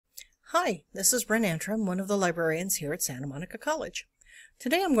Hi, this is Bryn Antrim, one of the librarians here at Santa Monica College.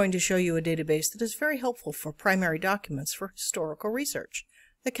 Today I'm going to show you a database that is very helpful for primary documents for historical research,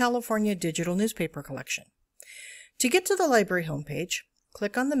 the California Digital Newspaper Collection. To get to the library homepage,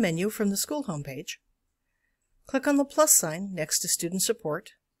 click on the menu from the school homepage, click on the plus sign next to Student Support,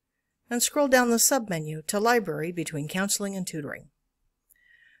 and scroll down the submenu to Library between Counseling and Tutoring.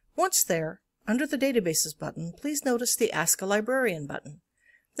 Once there, under the Databases button, please notice the Ask a Librarian button.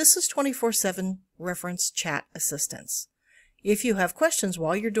 This is 24/7 reference chat assistance. If you have questions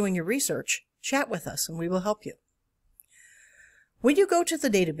while you're doing your research, chat with us and we will help you. When you go to the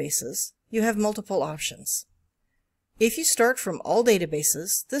databases, you have multiple options. If you start from All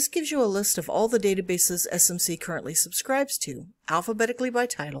Databases, this gives you a list of all the databases SMC currently subscribes to, alphabetically by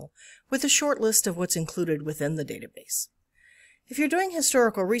title, with a short list of what's included within the database. If you're doing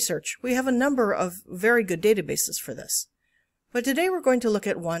historical research, we have a number of very good databases for this. But today we're going to look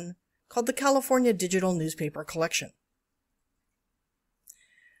at one called the California Digital Newspaper Collection.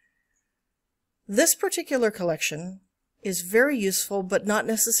 This particular collection is very useful but not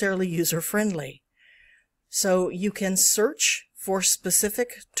necessarily user-friendly. So you can search for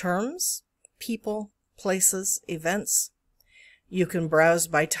specific terms, people, places, events. You can browse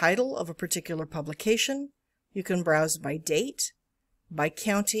by title of a particular publication. You can browse by date, by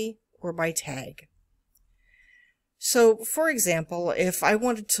county, or by tag. So, for example, if I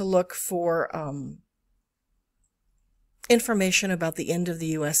wanted to look for information about the end of the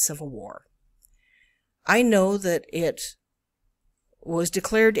U.S. Civil War, I know that it was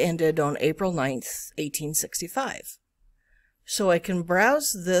declared ended on April 9th, 1865. So I can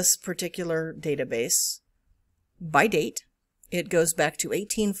browse this particular database by date. It goes back to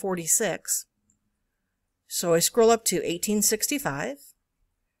 1846. So I scroll up to 1865.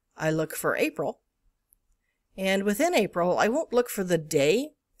 I look for April. And within April, I won't look for the day,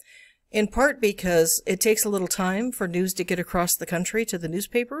 in part because it takes a little time for news to get across the country to the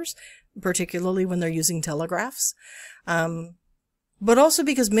newspapers, particularly when they're using telegraphs, but also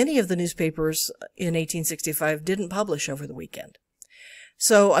because many of the newspapers in 1865 didn't publish over the weekend.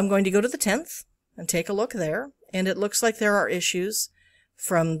 So I'm going to go to the 10th and take a look there, and it looks like there are issues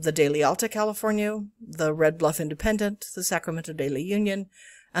from the Daily Alta California, the Red Bluff Independent, the Sacramento Daily Union,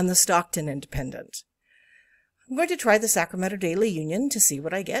 and the Stockton Independent. I'm going to try the Sacramento Daily Union to see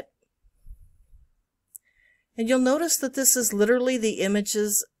what I get. And you'll notice that this is literally the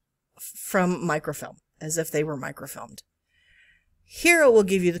images from microfilm, as if they were microfilmed. Here it will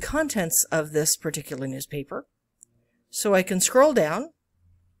give you the contents of this particular newspaper. So I can scroll down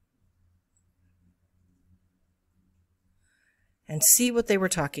and see what they were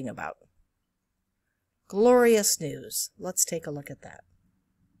talking about. Glorious news. Let's take a look at that.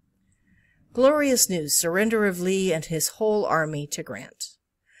 Glorious news, surrender of Lee and his whole army to Grant.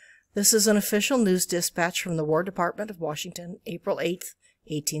 This is an official news dispatch from the War Department of Washington, April 8th,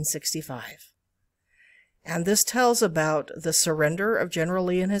 1865. And this tells about the surrender of General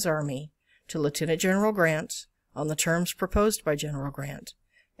Lee and his army to Lieutenant General Grant on the terms proposed by General Grant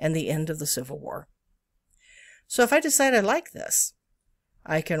and the end of the Civil War. So if I decide I like this,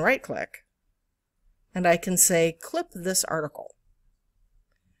 I can right-click and I can say, clip this article.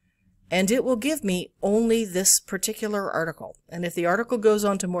 And it will give me only this particular article. And if the article goes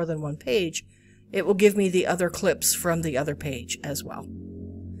on to more than one page, it will give me the other clips from the other page as well.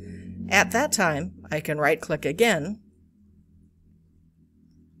 At that time, I can right-click again.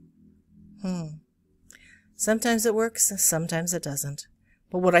 Sometimes it works, sometimes it doesn't.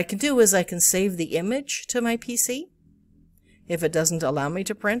 But what I can do is I can save the image to my PC. If it doesn't allow me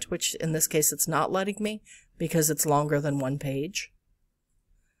to print, which in this case it's not letting me because it's longer than one page.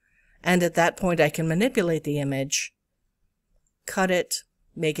 And at that point, I can manipulate the image, cut it,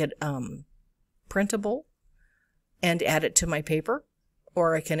 make it printable, and add it to my paper.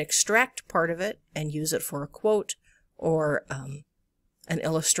 Or I can extract part of it and use it for a quote or an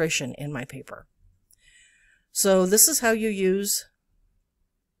illustration in my paper. So this is how you use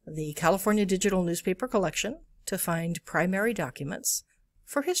the California Digital Newspaper Collection to find primary documents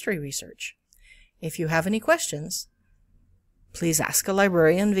for history research. If you have any questions, please ask a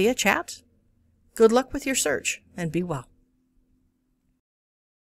librarian via chat. Good luck with your search, and be well.